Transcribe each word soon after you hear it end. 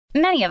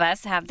Many of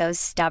us have those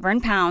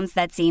stubborn pounds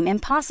that seem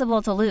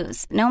impossible to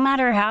lose, no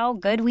matter how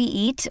good we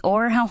eat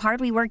or how hard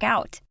we work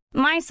out.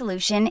 My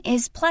solution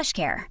is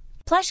PlushCare.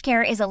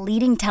 PlushCare is a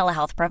leading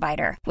telehealth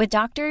provider with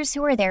doctors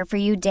who are there for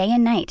you day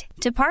and night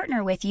to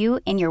partner with you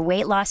in your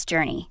weight loss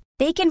journey.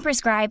 They can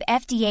prescribe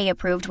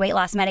FDA-approved weight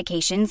loss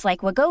medications like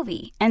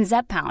Wegovy and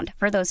Zepbound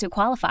for those who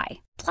qualify.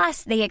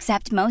 Plus, they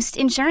accept most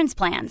insurance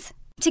plans.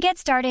 To get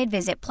started,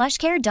 visit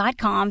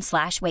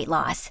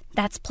plushcare.com/weightloss.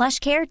 That's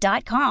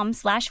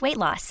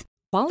plushcare.com/weightloss.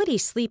 Quality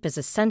sleep is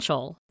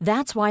essential.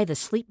 That's why the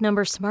Sleep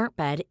Number Smart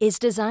Bed is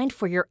designed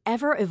for your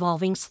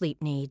ever-evolving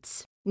sleep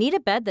needs. Need a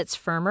bed that's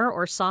firmer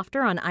or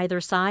softer on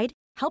either side?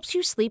 Helps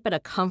you sleep at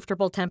a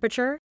comfortable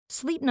temperature?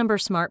 Sleep Number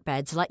Smart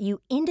Beds let you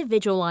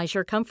individualize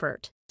your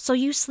comfort, so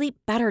you sleep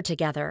better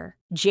together.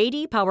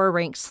 J.D. Power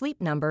ranks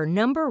Sleep Number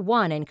number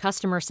 1 in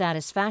customer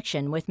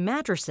satisfaction with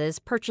mattresses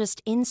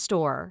purchased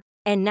in-store.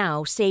 And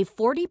now, save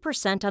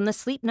 40% on the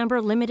Sleep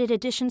Number Limited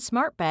Edition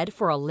Smart Bed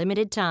for a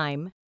limited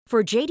time.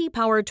 For J.D.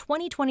 Power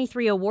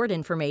 2023 award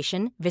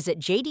information, visit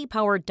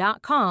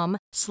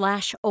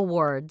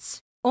jdpower.com/awards.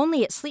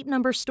 Only at Sleep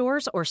Number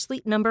stores or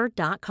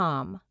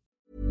sleepnumber.com.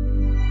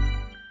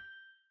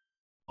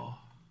 We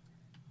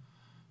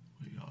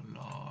are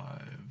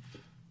live.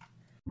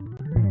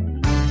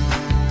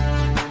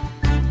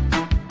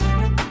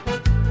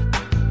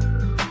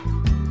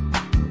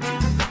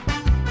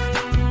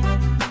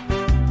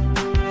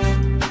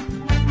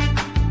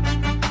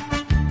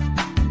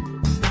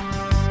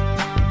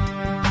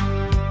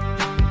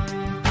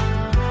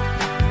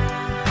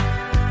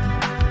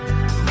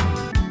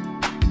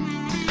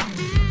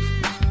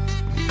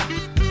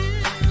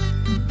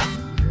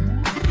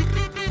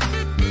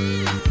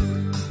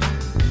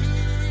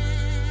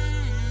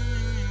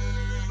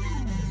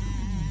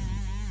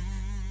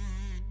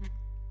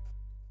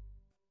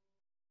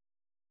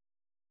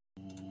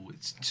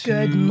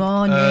 Good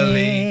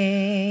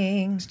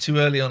morning. It's too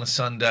early on a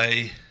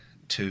Sunday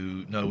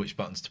to know which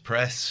buttons to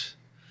press.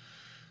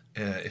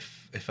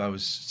 If I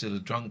was still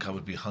drunk, I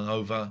would be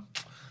hungover.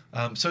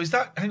 So is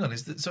that? Hang on.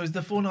 Is the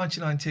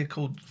 $4.99 tier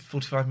called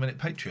 45-minute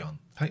Patreon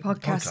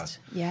Podcast?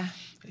 Yeah.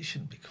 It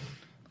shouldn't be called.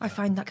 I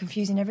find that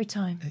confusing every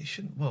time. It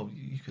shouldn't. Well,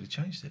 you could have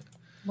changed it.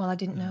 Well, I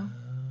didn't know.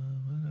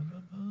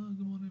 Good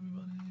morning,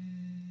 everybody.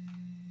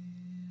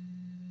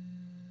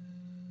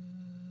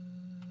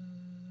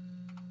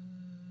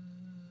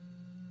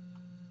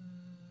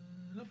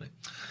 Lovely.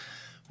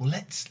 Well,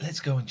 let's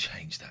go and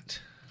change that.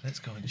 Let's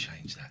go and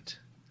change that.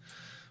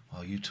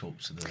 While you talk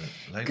to the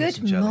ladies Good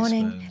and jelly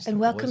morning spoons, and the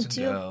welcome boys and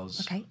to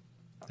girls. Okay.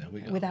 There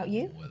we go. Without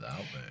you? Without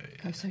me.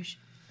 Oh,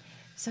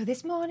 so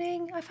this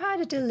morning I've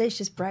had a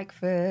delicious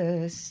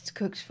breakfast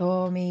cooked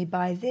for me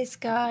by this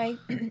guy.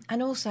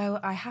 And also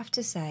I have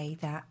to say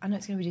that I know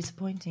it's going to be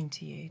disappointing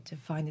to you to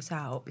find this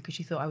out because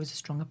you thought I was a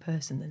stronger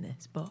person than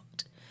this,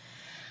 but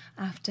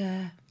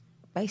after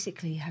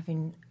basically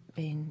having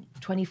been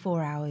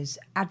 24 hours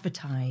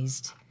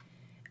advertised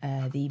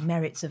the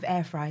merits of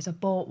air fryers, I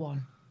bought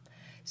one.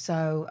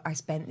 So I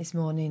spent this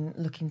morning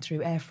looking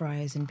through air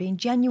fryers and being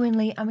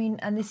genuinely,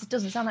 and this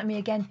doesn't sound like me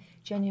again,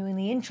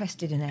 genuinely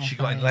interested in air fryers. She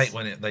got in late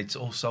when they'd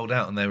all sold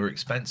out and they were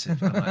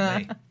expensive,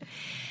 unlike me.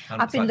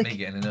 And it's like me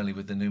getting in early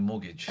with the new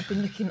mortgage. I've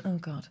been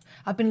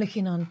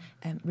looking on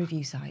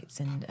review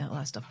sites and all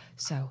that stuff.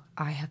 So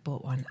I have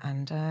bought one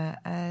and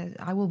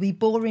I will be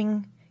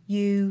boring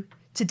you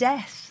to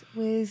death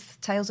with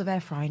tales of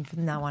air frying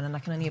from now on, and I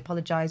can only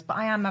apologise, but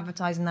I am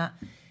advertising that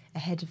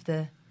ahead of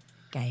the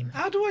game.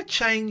 How do I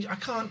change? I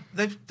can't.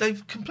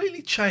 They've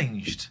completely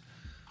changed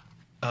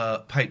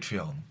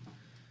Patreon.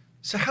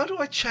 So how do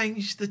I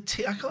change the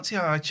tier? I can't see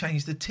how I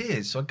change the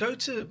tiers. So I go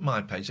to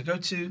my page. I go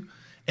to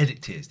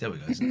edit tiers. There we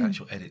go. It's an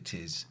actual edit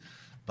tiers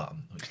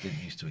button, which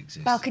didn't used to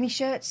exist. Balcony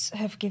Shirts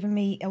have given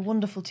me a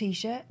wonderful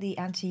T-shirt, the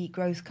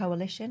Anti-Growth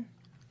Coalition.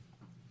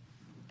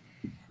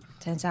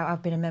 Turns out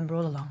I've been a member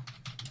all along.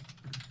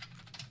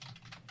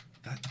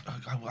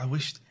 I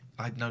wished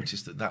I'd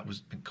noticed that was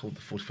been called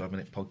the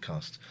 45-minute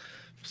podcast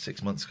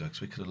 6 months ago,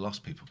 because we could have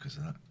lost people because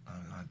of that.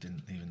 I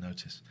didn't even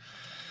notice.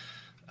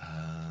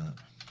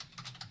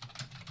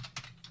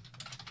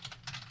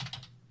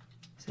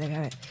 So there we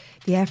have it.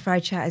 The air fry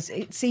chat is...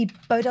 See,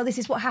 Bodell, this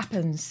is what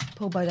happens.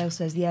 Paul Bodell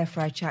says the air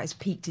fry chat has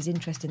piqued his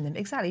interest in them.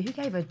 Exactly. Who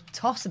gave a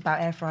toss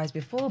about air fryers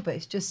before? But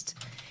it's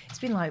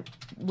been like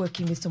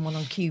working with someone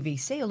on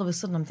QVC. All of a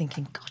sudden I'm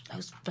thinking, God,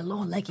 those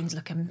velour leggings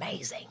look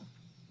amazing.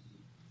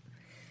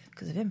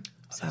 Because of him.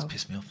 So. That's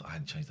pissed me off that I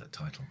hadn't changed that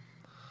title.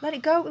 Let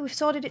it go. We've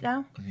sorted it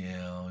now.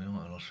 Yeah, you know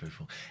what I lost for.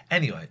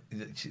 Anyway,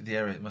 the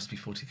area must be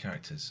 40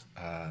 characters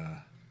for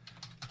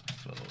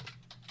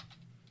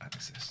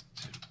access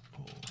to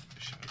all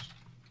shows.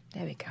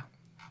 There we go.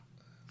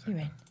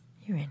 You're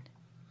in.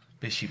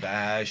 Bishy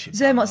bash.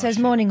 Zermot says,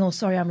 morning all.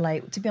 Sorry I'm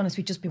late. To be honest,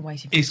 we've just been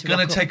waiting for It's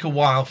going to take a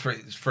while for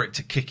it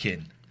to kick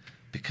in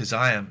because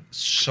I am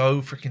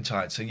so freaking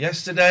tired. So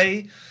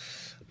yesterday...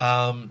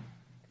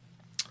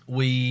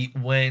 we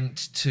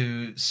went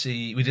to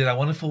see... We did our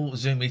wonderful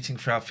Zoom meeting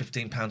for our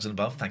 £15 and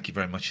above. Thank you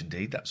very much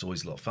indeed. That's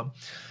always a lot of fun.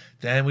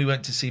 Then we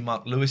went to see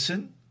Mark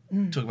Lewison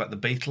talking about the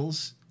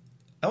Beatles.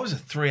 That was a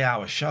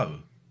 3-hour show.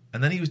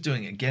 And then he was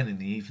doing it again in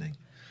the evening.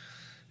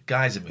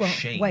 Guy's a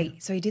machine.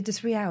 Wait, so he did the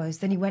 3 hours,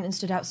 then he went and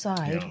stood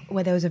outside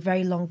where there was a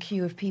very long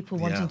queue of people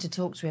wanting to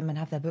talk to him and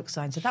have their book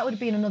signed. So that would have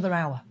been another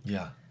hour.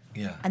 Yeah.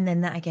 And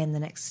then that again the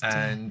next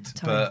time.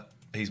 But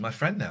he's my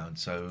friend now, and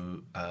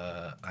so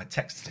I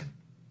texted him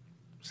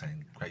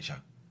saying, great show.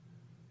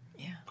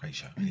 Yeah. Great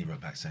show. And he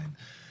wrote back saying,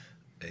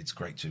 it's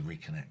great to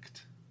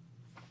reconnect.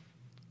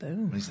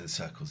 Boom. These are the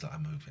circles that I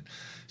move in.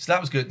 So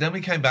that was good. Then we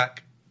came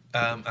back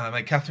and I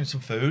made Catherine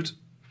some food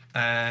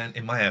and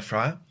in my air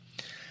fryer.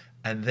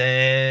 And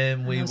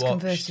then we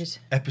watched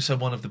episode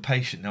 1 of The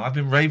Patient. Now, I've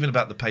been raving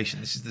about The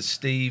Patient. This is the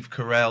Steve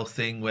Carell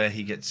thing where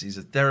he's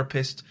a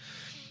therapist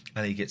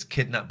and he gets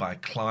kidnapped by a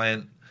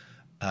client.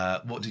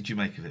 What did you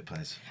make of it,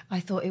 Blaise? I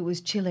thought it was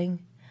chilling.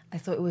 I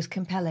thought it was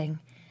compelling.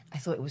 I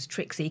thought it was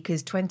tricksy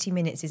because 20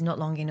 minutes is not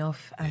long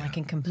enough and I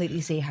can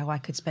completely see how I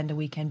could spend a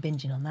weekend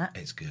binging on that.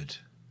 It's good.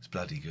 It's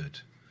bloody good.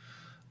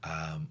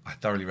 I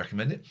thoroughly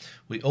recommend it.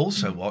 We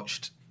also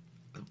watched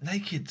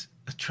Naked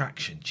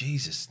Attraction.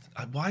 Jesus,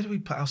 why do we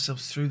put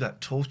ourselves through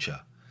that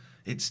torture?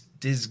 It's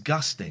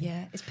disgusting.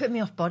 Yeah, it's put me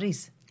off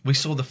bodies. We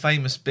saw the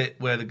famous bit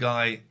where the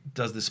guy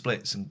does the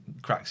splits and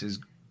cracks his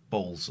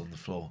balls on the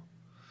floor.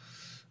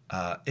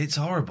 It's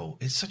horrible.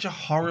 It's such a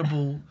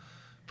horrible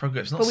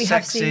program. It's not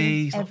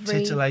sexy. It's not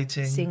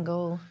titillating.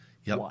 Single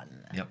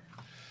one. Yep.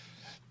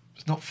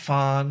 It's not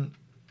fun.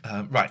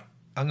 Right.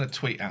 I'm going to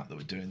tweet out that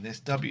we're doing this.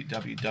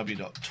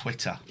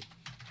 www.twitter.com.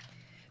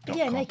 But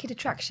yeah, Naked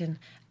Attraction.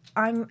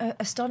 I'm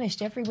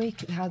astonished every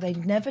week at how they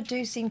never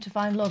do seem to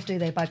find love, do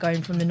they, by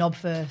going from the knob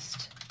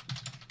first?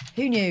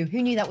 Who knew?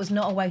 Who knew that was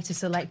not a way to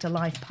select a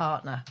life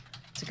partner?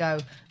 To go,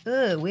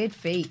 weird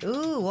feet.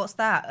 Ooh, what's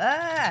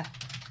that?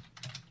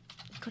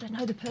 You've got to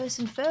know the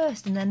person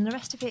first, and then the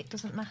rest of it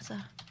doesn't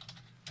matter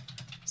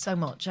so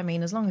much. I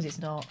mean, as long as it's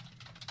not,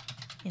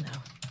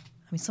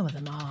 some of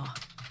them are.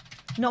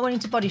 Not wanting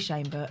to body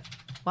shame, but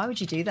why would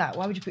you do that?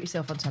 Why would you put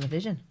yourself on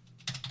television?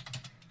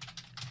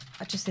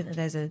 I just think that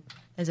there's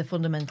a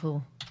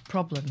fundamental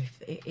problem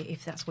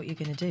if that's what you're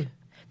going to do.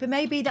 But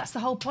maybe that's the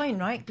whole point,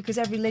 right? Because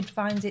every lid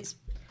finds its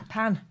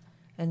pan,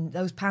 and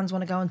those pans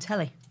want to go on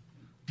telly.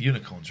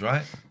 Unicorns,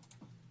 right?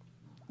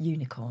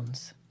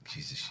 Unicorns.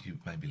 Jesus, you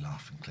made me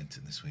laugh in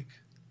Clinton this week.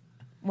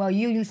 Well,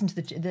 you listen to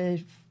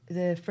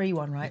the free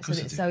one, right? Of course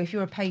I do. So if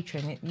you're a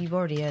patron, you've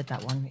already heard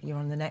that one. You're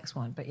on the next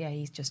one. But yeah,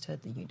 he's just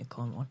heard the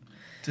unicorn one.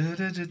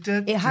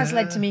 It has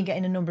led to me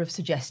getting a number of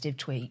suggestive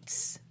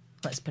tweets.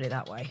 Let's put it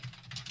that way.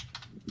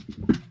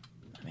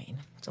 I mean,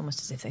 it's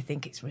almost as if they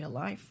think it's real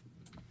life.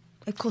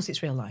 Of course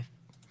it's real life.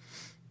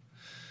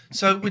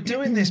 So we're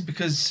doing this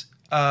because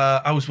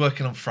I was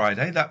working on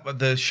Friday.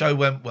 The show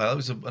went well. It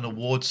was an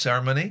awards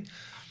ceremony,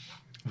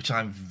 which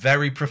I'm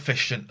very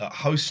proficient at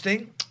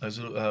hosting,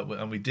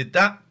 and we did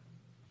that.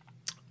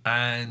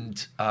 And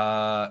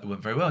it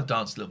went very well. I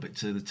danced a little bit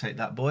to the Take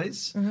That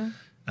Boys,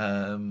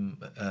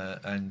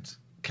 and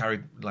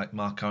carried like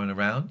Mark Owen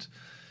around.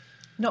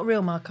 Not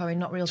real Mark Owen,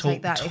 not real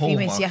Take That. If you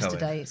missed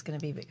yesterday, it's going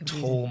to be a bit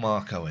confusing. Tall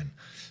Mark Owen.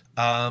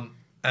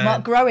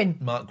 Mark Groen.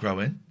 Mark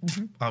Groen.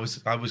 I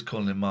was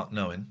calling him Mark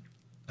Nowen,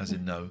 as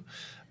in no.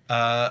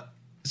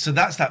 So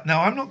that's that.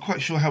 Now, I'm not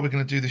quite sure how we're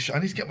going to do the show. I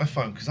need to get my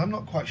phone because I'm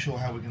not quite sure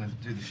how we're going to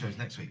do the shows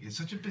next week. It's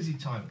such a busy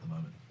time at the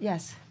moment.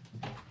 Yes.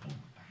 I'm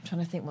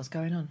trying to think what's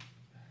going on.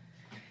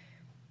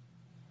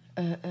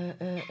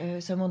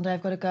 So Monday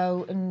I've got to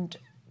go and...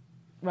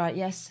 Right,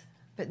 yes.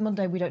 But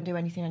Monday we don't do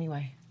anything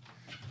anyway.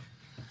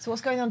 So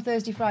what's going on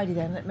Thursday, Friday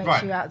then that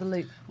makes you out of the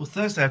loop? Well,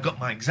 Thursday I've got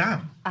my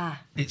exam.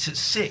 It's at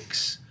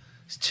 6.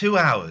 It's 2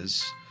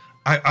 hours.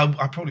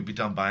 I'll probably be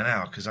done by an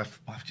hour because I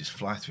just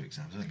fly through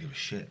exams. I don't give a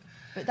shit.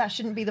 But that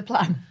shouldn't be the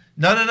plan.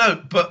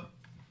 No. But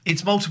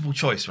it's multiple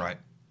choice, right?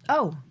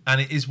 Oh. And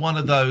it is one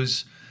of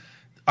those...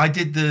 I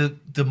did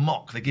the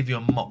mock. They give you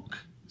a mock.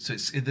 So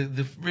it's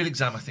the real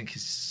exam, I think,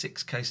 is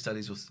 6 case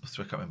studies or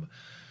 3, I can't remember.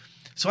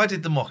 So I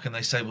did the mock and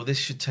they say, well, this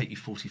should take you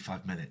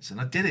 45 minutes. And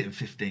I did it in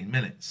 15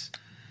 minutes.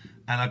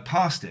 And I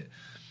passed it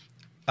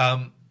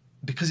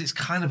because it's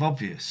kind of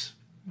obvious,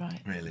 right?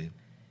 Really.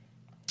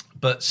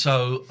 But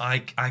so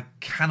I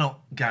cannot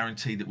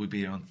guarantee that we'll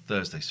be here on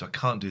Thursday, so I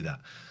can't do that.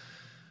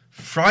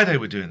 Friday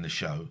we're doing the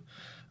show.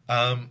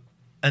 And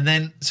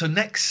then, so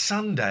next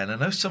Sunday, and I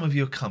know some of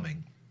you are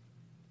coming,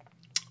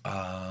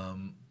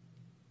 I'm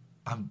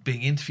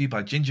being interviewed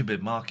by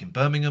Gingerbeard Mark in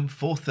Birmingham,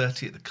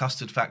 4:30 at the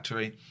Custard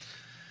Factory.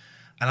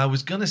 And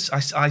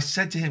I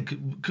said to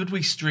him, could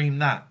we stream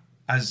that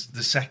as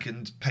the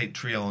second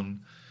Patreon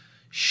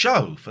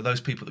show for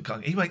those people that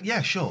can't? He went,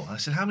 yeah, sure. I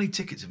said, how many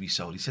tickets have you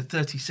sold? He said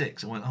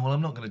 36. I went, oh, well,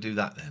 I'm not going to do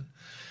that then,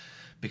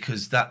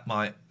 because that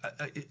might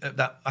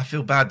I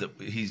feel bad that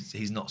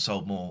he's not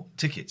sold more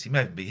tickets. He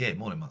may even be here.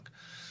 Morning, Mark.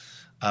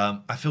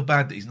 I feel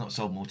bad that he's not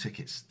sold more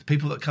tickets. The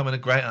people that come in are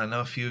great, and I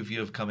know a few of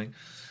you are coming,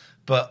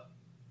 but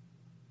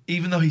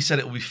even though he said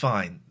it will be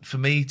fine, for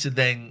me to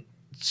then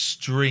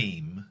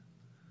stream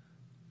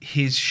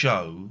his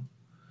show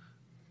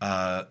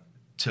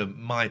to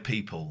my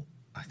people,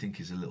 I think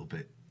is a little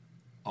bit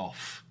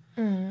off.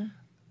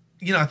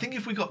 I think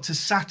if we got to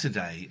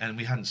Saturday and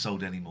we hadn't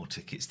sold any more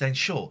tickets, then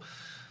sure.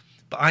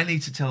 But I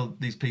need to tell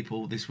these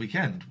people this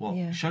weekend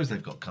what shows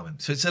they've got coming.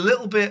 So it's a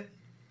little bit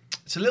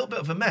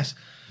of a mess.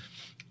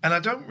 And I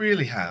don't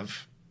really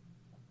have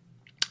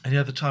any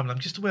other time. And I'm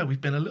just aware we've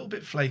been a little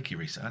bit flaky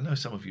recently. I know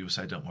some of you will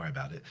say, don't worry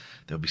about it.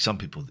 There'll be some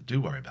people that do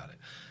worry about it.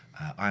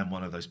 I am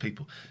one of those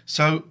people.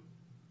 So,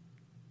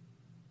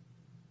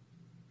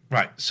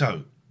 right.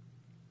 So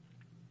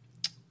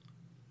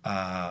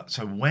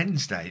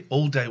Wednesday,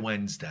 all day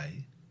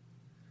Wednesday,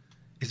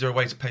 is there a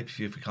way to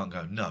pay-per-view if we can't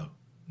go? No,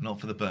 not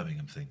for the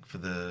Birmingham thing. For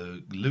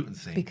the Luton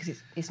thing.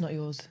 Because it's not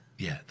yours.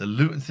 Yeah, the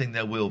Luton thing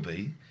there will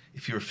be.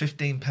 If you're a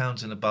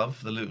 £15 and above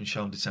for the Luton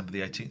show on December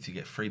the 18th, you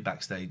get free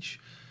backstage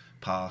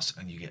pass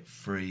and you get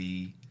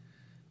free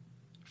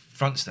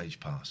front stage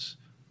pass.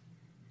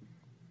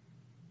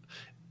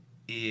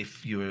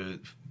 If you're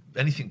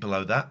anything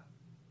below that,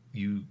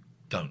 you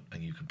don't,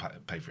 and you can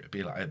pay for it. It'd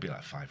be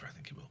like £5, I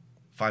think it will.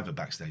 £5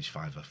 backstage,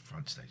 £5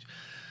 front stage.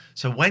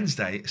 So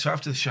Wednesday, so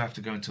after the show, I have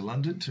to go into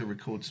London to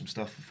record some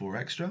stuff for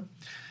 4Extra.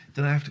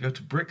 Then I have to go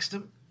to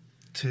Brixton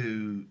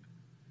to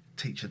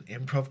teach an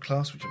improv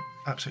class, which I'm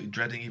absolutely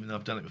dreading, even though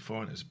I've done it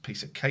before and it was a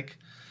piece of cake.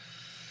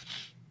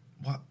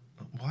 Why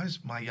is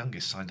my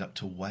youngest signed up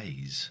to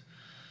Waze?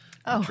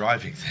 The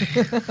driving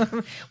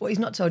thing. What he's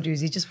not told you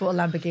is he's just bought a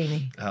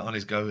Lamborghini. On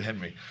his Go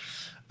Henry.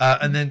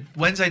 And then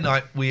Wednesday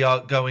night, we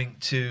are going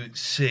to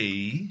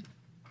see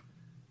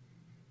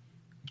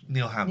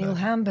Neil Hamburger. Neil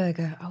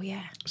Hamburger, oh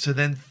yeah. So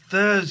then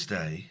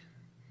Thursday,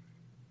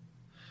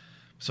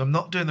 so I'm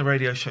not doing the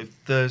radio show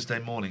Thursday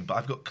morning, but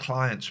I've got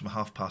clients from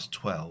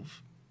 12:30.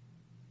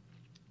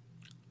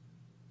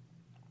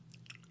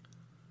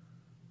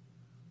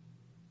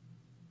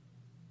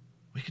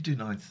 We could do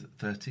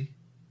 9:30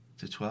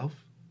 to 12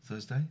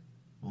 Thursday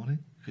morning.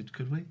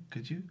 Could we?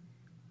 Could you?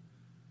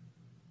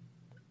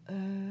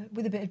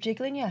 With a bit of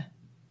jiggling, yeah.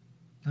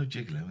 No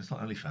jiggling. It's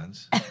not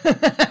OnlyFans.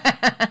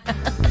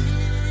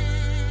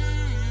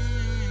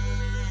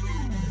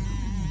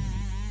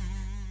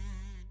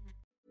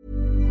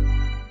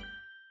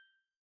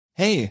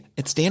 Hey,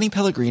 it's Danny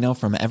Pellegrino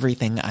from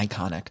Everything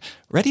Iconic.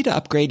 Ready to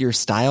upgrade your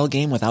style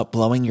game without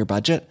blowing your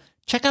budget?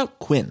 Check out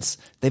Quince.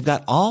 They've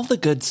got all the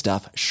good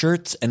stuff,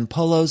 shirts and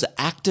polos,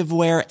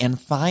 activewear, and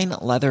fine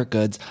leather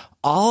goods,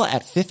 all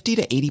at 50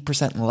 to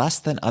 80% less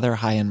than other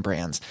high-end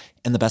brands.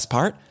 And the best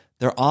part?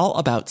 They're all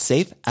about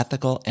safe,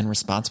 ethical, and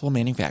responsible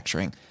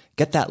manufacturing.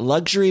 Get that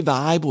luxury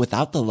vibe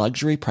without the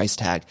luxury price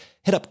tag.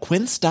 Hit up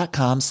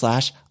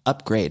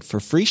quince.com/upgrade for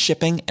free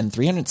shipping and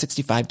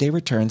 365-day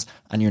returns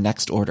on your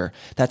next order.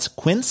 That's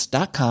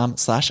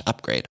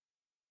quince.com/upgrade.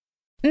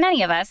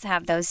 Many of us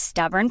have those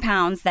stubborn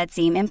pounds that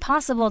seem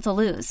impossible to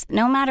lose,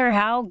 no matter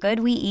how good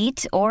we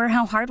eat or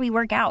how hard we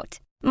work out.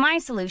 My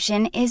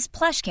solution is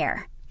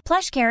PlushCare.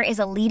 PlushCare is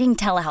a leading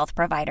telehealth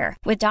provider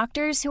with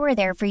doctors who are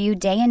there for you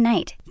day and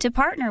night to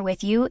partner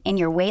with you in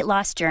your weight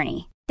loss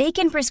journey. They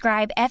can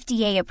prescribe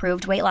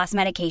FDA-approved weight loss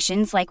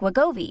medications like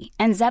Wegovy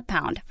and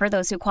Zepbound for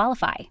those who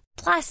qualify.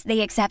 Plus,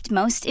 they accept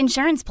most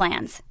insurance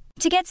plans.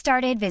 To get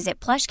started, visit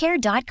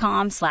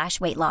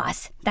plushcare.com/weight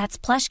loss. That's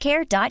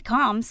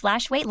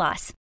plushcare.com/weight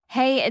loss.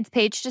 Hey, it's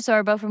Paige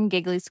DeSorbo from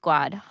Giggly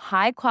Squad.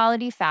 High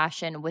quality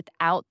fashion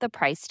without the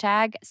price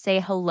tag. Say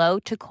hello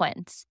to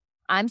Quince.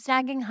 I'm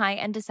snagging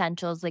high-end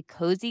essentials like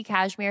cozy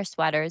cashmere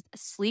sweaters,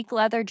 sleek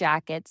leather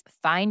jackets,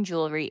 fine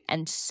jewelry,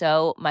 and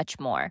so much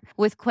more.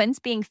 With Quince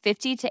being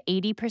 50 to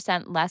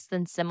 80% less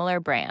than similar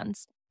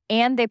brands.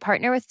 And they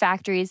partner with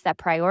factories that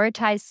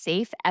prioritize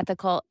safe,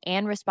 ethical,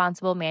 and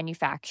responsible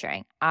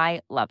manufacturing. I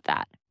love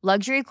that.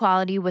 Luxury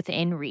quality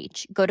within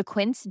reach. Go to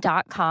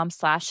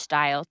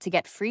quince.com/style to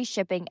get free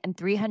shipping and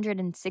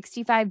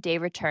 365-day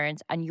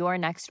returns on your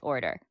next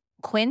order.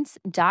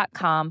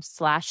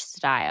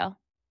 Quince.com/style.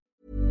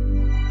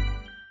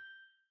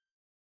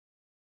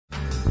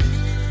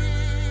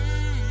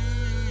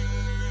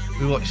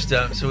 We watched.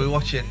 So we're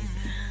watching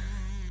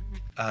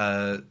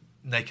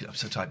Naked. I'm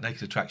so tired.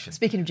 Naked Attraction.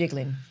 Speaking of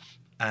jiggling,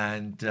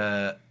 and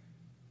the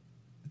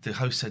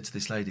host said to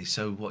this lady,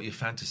 "So, what are your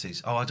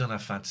fantasies?" "Oh, I don't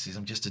have fantasies.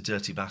 I'm just a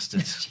dirty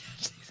bastard."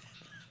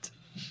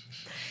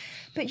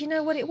 But you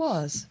know what it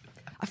was?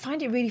 I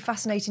find it really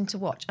fascinating to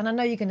watch, and I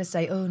know you're going to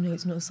say, "Oh no,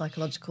 it's not a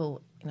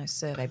psychological,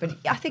 survey," but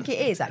I think it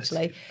is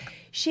actually.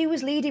 She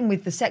was leading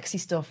with the sexy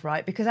stuff,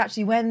 right? Because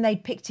actually, when they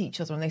picked each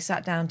other and they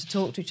sat down to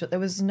talk to each other, there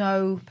was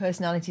no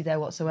personality there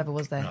whatsoever,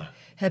 was there? No.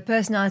 Her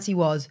personality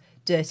was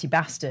dirty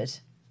bastard.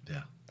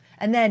 Yeah.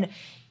 And then,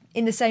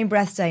 in the same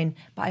breath, saying,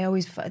 "But I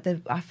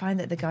find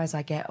that the guys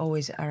I get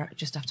always are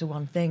just after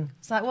one thing."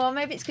 It's like, well,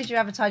 maybe it's because you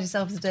advertise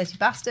yourself as a dirty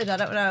bastard. I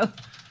don't know.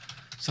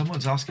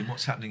 Someone's asking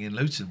what's happening in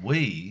Luton.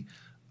 We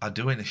are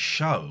doing a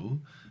show,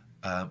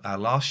 our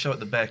last show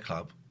at the Bear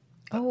Club.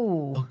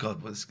 Oh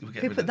God! We'll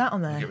put that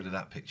on there? We'll get rid of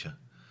that picture.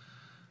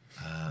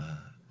 There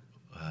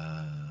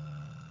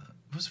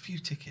was a few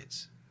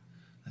tickets.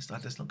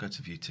 Let's not go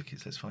to view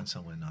tickets. Let's find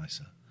somewhere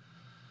nicer.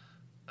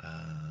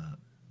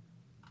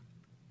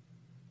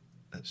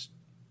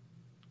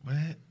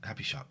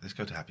 Happy Shark. Let's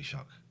go to Happy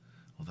Shark.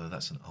 Although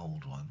that's an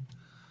old one.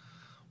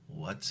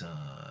 What's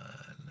on?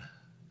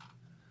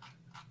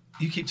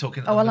 You keep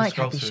talking. Oh, I'm I gonna like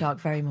scroll Happy through. Shark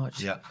very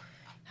much. Yeah.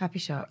 Happy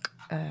Shark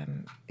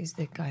is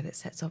the guy that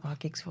sets up our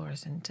gigs for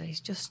us, and he's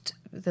just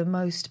the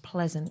most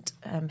pleasant,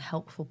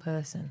 helpful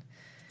person.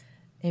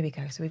 Here we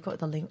go. So we've got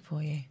the link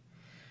for you.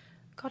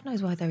 God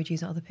knows why they would use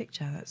that other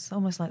picture. That's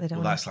almost like they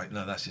don't. Well,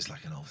 that's just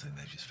like an old thing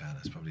they've just found.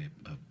 That's probably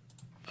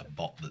a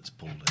bot that's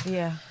pulled it.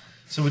 Yeah.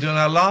 So we're doing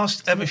our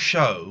last ever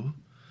show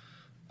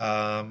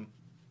at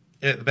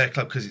the Bear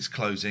Club because it's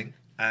closing,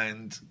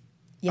 and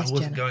Yes, I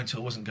wasn't Jenna.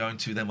 going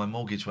to. Then my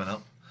mortgage went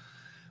up.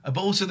 But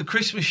also the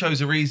Christmas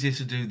shows are easier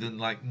to do than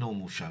like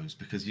normal shows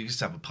because you just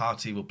have a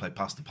party. We'll play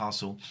Pass the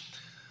Parcel,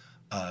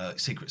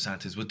 Secret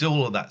Santas. We'll do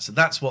all of that. So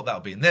that's what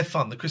that'll be, and they're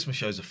fun. The Christmas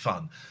shows are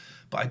fun,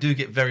 but I do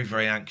get very,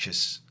 very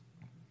anxious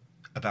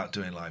about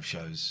doing live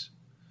shows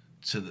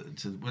to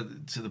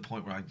the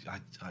point where I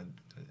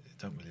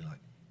don't really like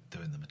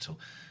doing them at all.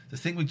 The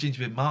thing with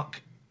Gingerbeard,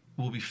 Mark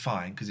will be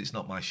fine because it's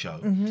not my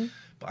show,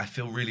 but I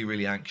feel really,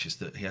 really anxious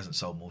that he hasn't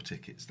sold more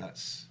tickets.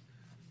 That's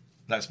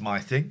my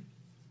thing.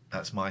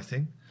 That's my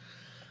thing.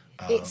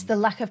 It's the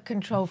lack of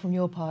control from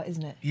your part,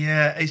 isn't it?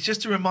 Yeah, it's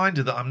just a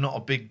reminder that I'm not a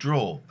big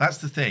draw. That's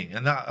the thing,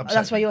 and that upsets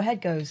That's where me. your head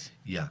goes.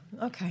 Yeah.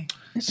 Okay.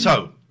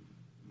 So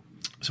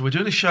we're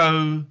doing a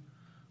show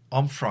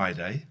on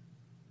Friday.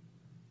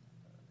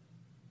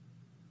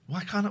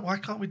 Why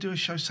can't we do a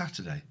show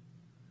Saturday?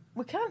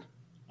 We can.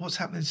 What's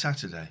happening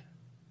Saturday?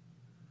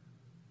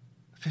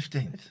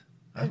 15th.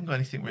 I haven't got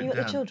anything written You got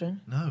the down.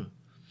 children? No.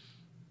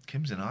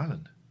 Kim's in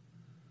Ireland.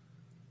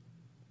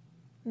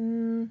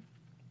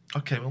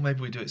 Okay, well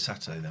maybe we do it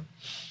Saturday then.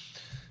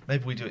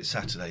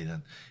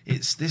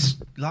 It's this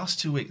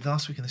last week and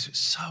this week, it's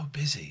so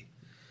busy.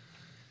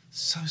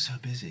 So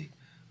busy.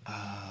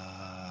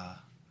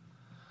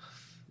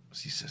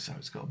 So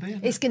it's got to be.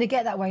 It's going to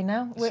get that way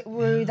now.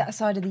 We're that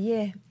side of the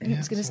year. Yeah,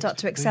 It's going to so start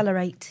it's to gotta be.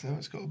 accelerate. So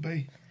it's got to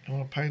be. I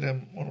want to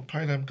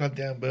pay them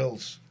goddamn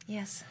bills.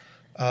 Yes.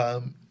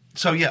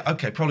 So yeah,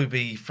 okay, probably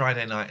be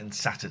Friday night and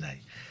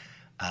Saturday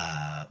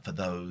for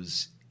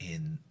those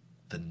in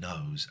the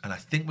knows. And I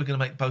think we're going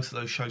to make both of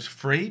those shows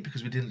free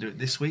because we didn't do it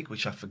this week,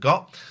 which I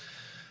forgot.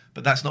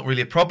 But that's not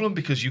really a problem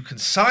because you can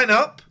sign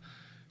up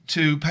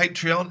to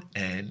Patreon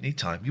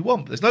anytime you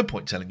want. But there's no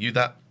point telling you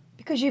that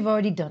Because you've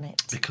already done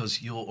it.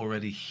 because you're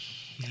already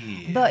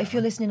here. But if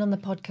you're listening on the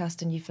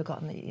podcast and you've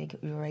forgotten that you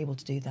were able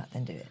to do that,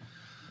 then do it.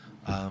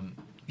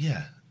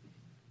 Yeah.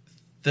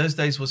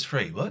 Thursdays was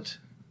free. What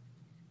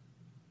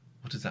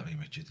does that mean,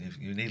 Richard?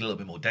 You need a little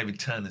bit more. David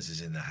Turners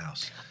is in the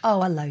house.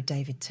 Oh, hello,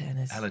 David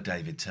Turners. Hello,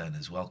 David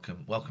Turners.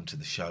 Welcome to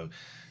the show.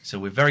 So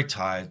we're very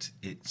tired.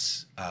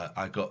 It's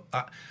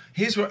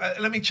here's where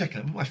let me check.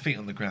 Let me put my feet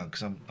on the ground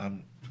because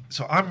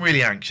I'm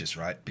really anxious,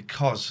 right?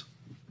 Because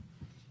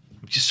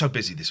I'm just so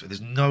busy this week.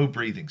 There's no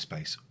breathing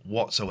space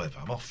whatsoever.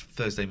 I'm off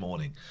Thursday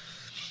morning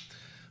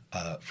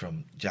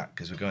from Jack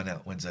because we're going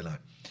out Wednesday night.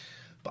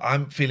 But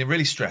I'm feeling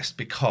really stressed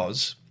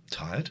because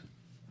tired.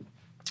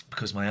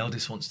 Because my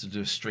eldest wants to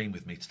do a stream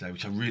with me today,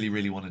 which I really,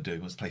 really want to do. He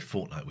wants to play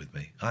Fortnite with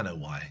me. I know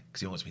why,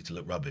 because he wants me to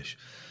look rubbish.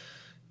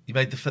 You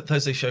made the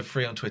Thursday show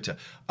free on Twitter.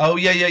 Oh,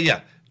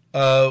 yeah.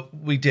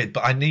 We did,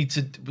 but I need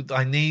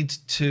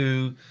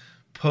to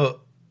put...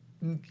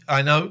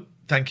 I know,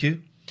 thank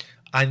you.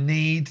 I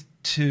need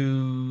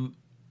to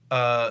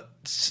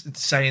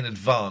say in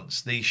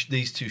advance,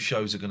 these two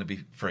shows are going to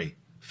be free.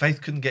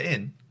 Faith couldn't get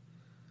in.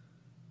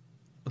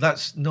 Well,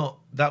 that's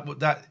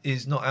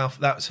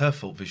her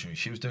fault, Visionary.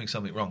 She was doing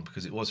something wrong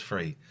because it was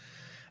free.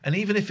 And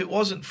even if it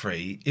wasn't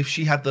free, if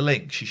she had the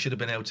link, she should have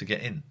been able to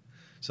get in.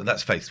 So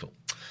that's faithful.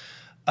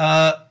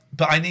 But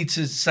I need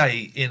to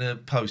say in a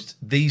post,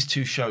 these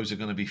two shows are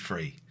going to be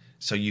free.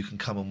 So you can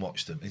come and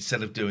watch them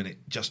instead of doing it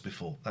just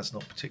before. That's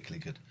not particularly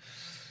good.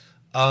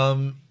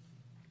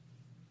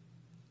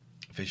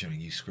 Visionary,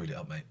 you screwed it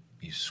up, mate.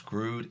 You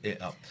screwed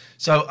it up.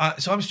 So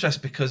I'm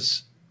stressed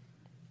because...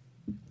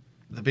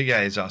 The Big A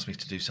has asked me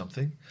to do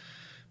something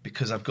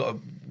because I've got to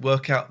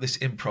work out this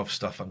improv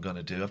stuff I'm going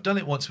to do. I've done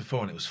it once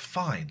before and it was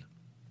fine,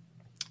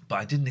 but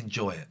I didn't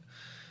enjoy it.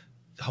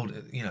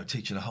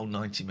 Teaching a whole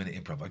 90-minute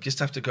improv. I just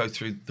have to go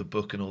through the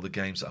book and all the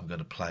games that I'm going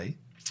to play.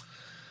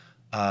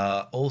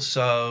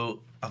 Also,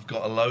 I've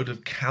got a load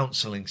of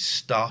counselling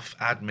stuff,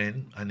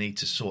 admin I need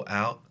to sort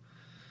out.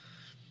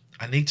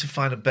 I need to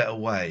find a better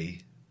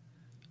way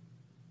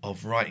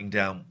of writing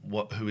down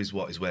who is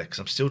what is where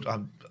because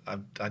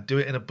I do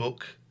it in a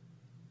book.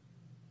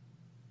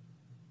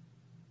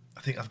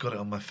 I think I've got it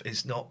on my...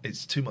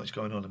 It's too much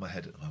going on in my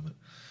head at the moment.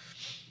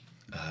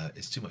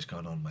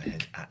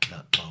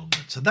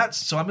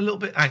 So I'm a little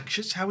bit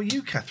anxious. How are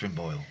you, Catherine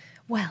Boyle?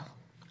 Well.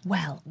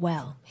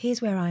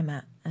 Here's where I'm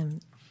at.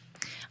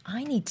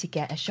 I need to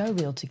get a show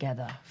reel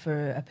together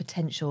for a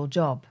potential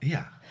job.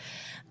 Yeah.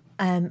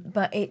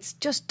 But it's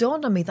just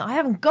dawned on me that I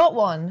haven't got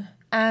one.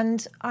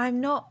 And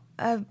I'm not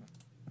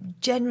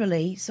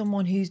generally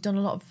someone who's done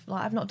a lot of...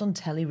 I've not done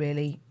telly,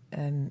 really,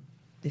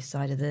 this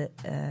side of the...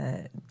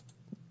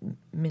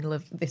 middle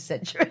of this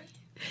century.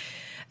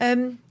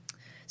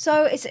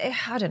 So it's,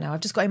 I don't know, I've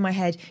just got in my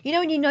head, you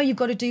know when you know you've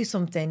got to do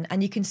something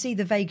and you can see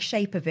the vague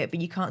shape of it,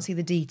 but you can't see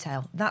the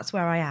detail. That's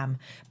where I am.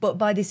 But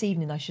by this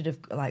evening, I should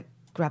have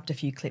grabbed a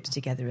few clips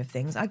together of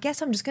things. I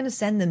guess I'm just going to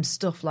send them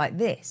stuff like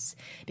this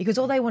because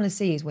all they want to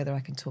see is whether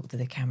I can talk to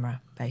the camera,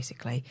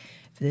 basically,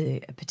 for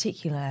a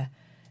particular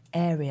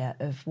area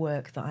of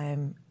work that I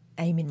am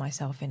aiming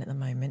myself in at the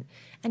moment.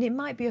 And it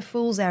might be a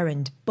fool's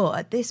errand, but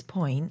at this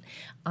point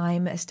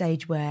I'm at a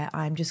stage where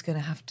I'm just going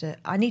to have to,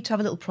 I need to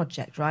have a little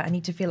project, right? I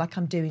need to feel like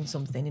I'm doing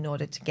something in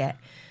order to get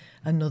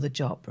another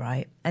job,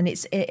 right? And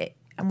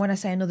and when I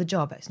say another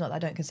job, it's not that I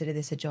don't consider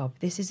this a job.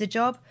 This is a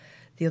job.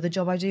 The other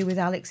job I do with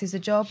Alex is a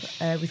job,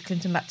 with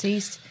Clinton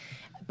Baptiste.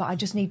 But I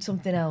just need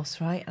something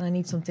else, right? And I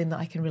need something that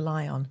I can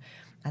rely on.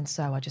 And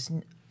so I just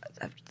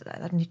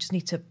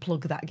need to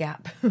plug that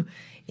gap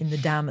in the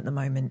dam at the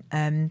moment.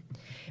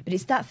 But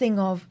it's that thing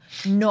of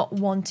not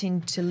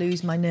wanting to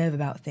lose my nerve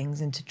about things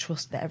and to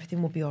trust that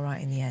everything will be all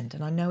right in the end.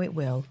 And I know it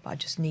will, but I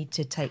just need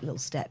to take little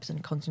steps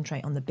and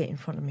concentrate on the bit in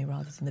front of me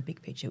rather than the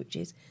big picture, which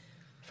is,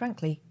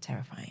 frankly,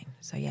 terrifying.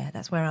 So, yeah,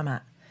 that's where I'm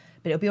at.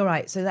 But it'll be all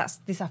right. So that's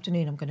this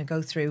afternoon. I'm going to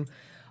go through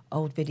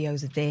old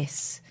videos of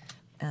this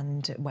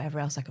and whatever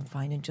else I can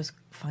find and just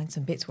find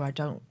some bits where I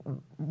don't,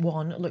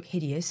 one, look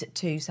hideous,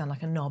 two, sound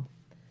like a knob.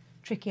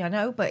 Tricky, I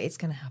know, but it's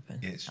going to happen.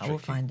 It's I will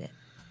find it.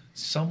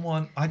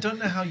 I don't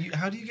know how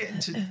do you get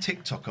into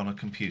TikTok on a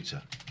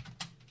computer?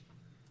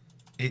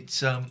 It's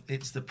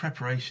the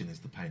preparation is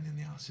the pain in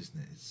the arse, isn't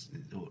it?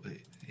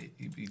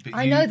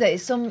 I know that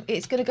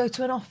it's going to go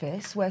to an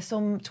office where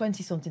some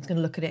 20-something's going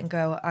to look at it and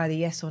go either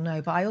yes or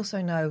no. But I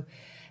also know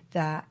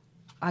that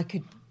I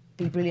could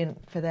be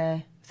brilliant for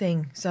their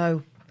thing.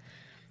 So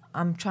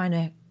I'm trying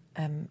to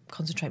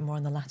concentrate more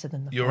on the latter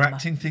than the Your former.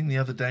 acting thing the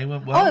other day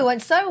went well. Oh, it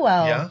went so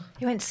well. Yeah?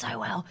 It went so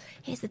well.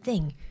 Here's the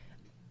thing.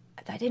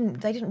 They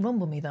didn't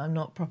rumble me that I'm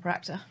not a proper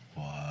actor.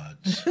 What?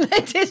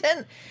 They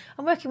didn't.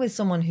 I'm working with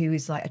someone who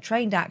is like a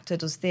trained actor,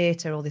 does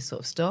theatre, all this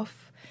sort of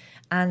stuff,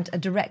 and a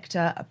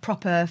director, a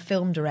proper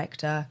film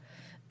director,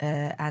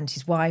 and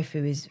his wife,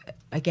 who is,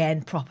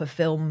 again, proper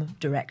film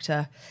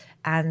director.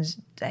 And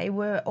they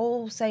were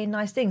all saying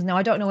nice things. Now,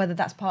 I don't know whether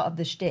that's part of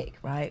the shtick,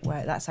 right,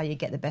 where that's how you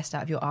get the best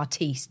out of your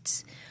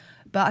artistes.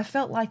 But I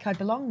felt like I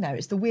belonged there.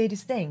 It's the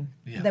weirdest thing.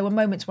 Yeah. There were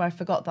moments where I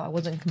forgot that I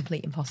wasn't a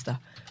complete imposter,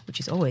 which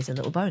is always a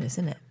little bonus,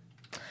 isn't it?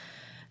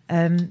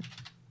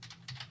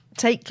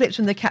 Take clips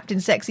from the Captain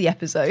Sexy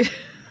episode.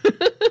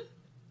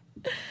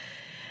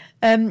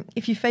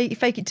 If you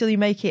fake it till you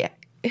make it,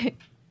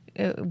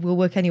 will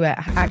work anywhere.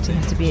 Acting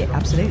has to be it,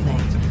 absolutely.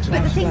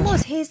 But the thing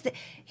was, here's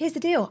the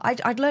deal.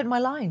 I'd learnt my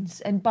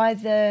lines, and by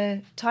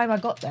the time I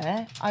got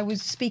there, I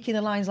was speaking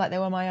the lines like they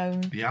were my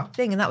own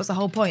thing, and that was the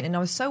whole point. And I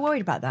was so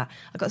worried about that.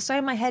 I got so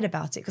in my head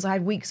about it because I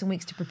had weeks and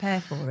weeks to prepare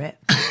for it.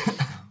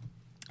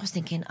 I was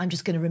thinking, I'm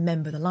just going to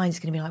remember the lines. It's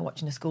going to be like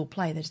watching a school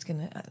play. They're just going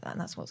to, and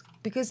that's what's,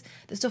 because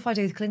the stuff I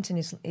do with Clinton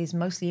is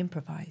mostly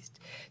improvised.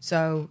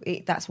 So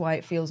that's why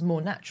it feels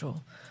more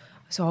natural.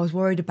 So I was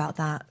worried about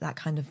that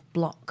kind of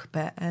block,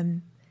 but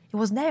it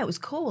wasn't there. It was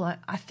cool.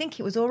 I think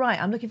it was all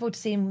right. I'm looking forward to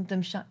seeing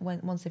them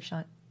once they've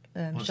shone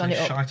it up.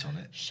 Shite on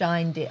it.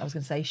 Shined it. I was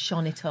going to say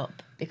shone it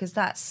up, because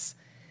that's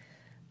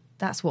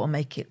what will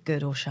make it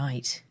good or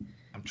shite.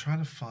 I'm trying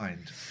to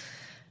find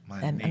my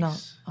niece. And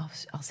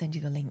I'll send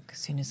you the link as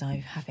soon as I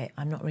have it.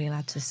 I'm not really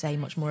allowed to say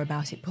much more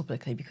about it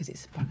publicly because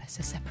it's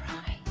a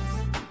surprise.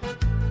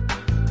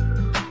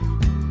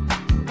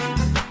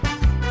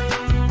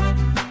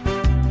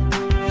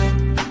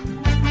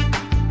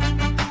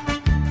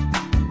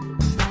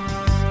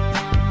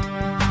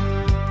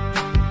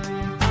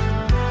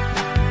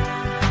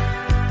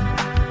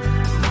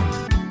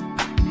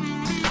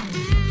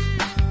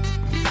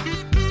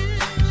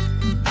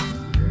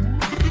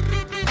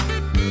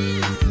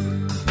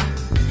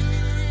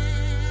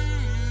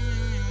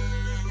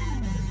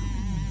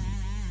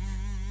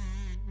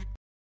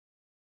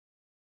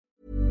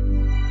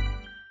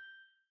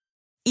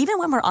 Even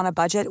when we're on a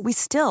budget, we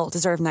still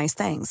deserve nice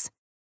things.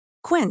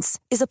 Quince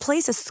is a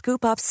place to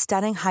scoop up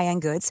stunning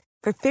high-end goods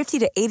for 50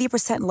 to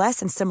 80% less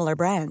than similar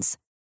brands.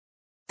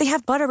 They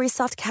have buttery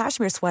soft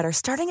cashmere sweaters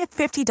starting at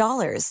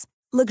 $50,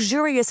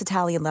 luxurious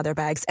Italian leather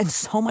bags, and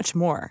so much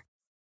more.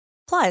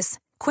 Plus,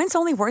 Quince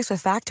only works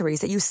with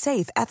factories that use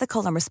safe,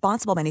 ethical, and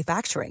responsible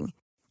manufacturing.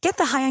 Get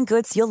the high-end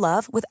goods you'll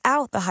love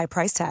without the high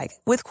price tag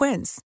with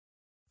Quince.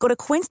 Go to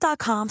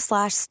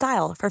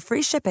quince.com/style for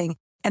free shipping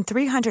and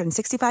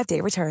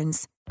 365-day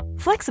returns.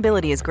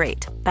 Flexibility is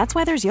great. That's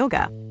why there's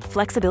yoga.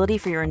 Flexibility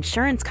for your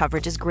insurance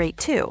coverage is great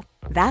too.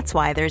 That's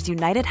why there's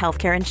United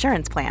Healthcare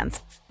Insurance Plans.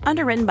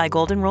 Underwritten by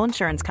Golden Rule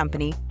Insurance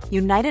Company,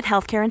 United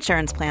Healthcare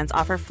Insurance Plans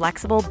offer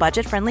flexible,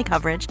 budget-friendly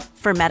coverage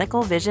for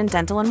medical, vision,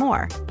 dental, and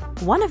more.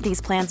 One of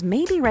these plans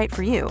may be right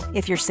for you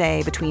if you're,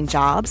 say, between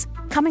jobs,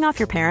 coming off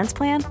your parents'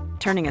 plan,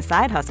 turning a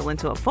side hustle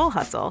into a full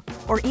hustle,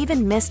 or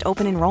even missed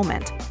open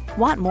enrollment.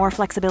 Want more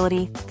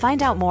flexibility?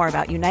 Find out more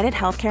about United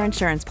Healthcare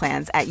Insurance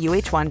Plans at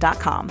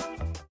UH1.com.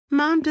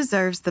 Mom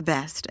deserves the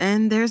best,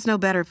 and there's no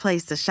better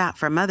place to shop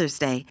for Mother's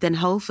Day than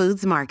Whole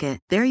Foods Market.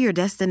 They're your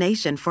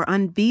destination for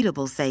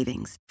unbeatable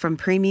savings, from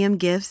premium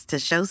gifts to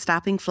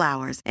show-stopping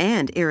flowers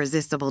and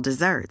irresistible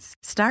desserts.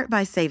 Start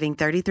by saving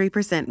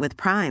 33% with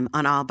Prime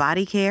on all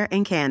body care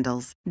and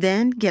candles.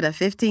 Then get a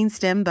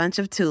 15-stem bunch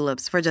of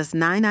tulips for just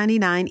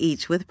 $9.99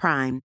 each with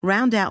Prime.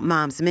 Round out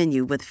Mom's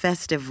menu with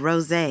festive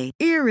rosé,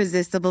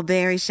 irresistible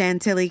berry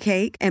chantilly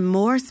cake, and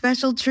more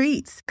special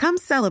treats. Come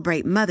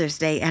celebrate Mother's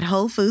Day at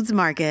Whole Foods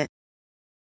Market.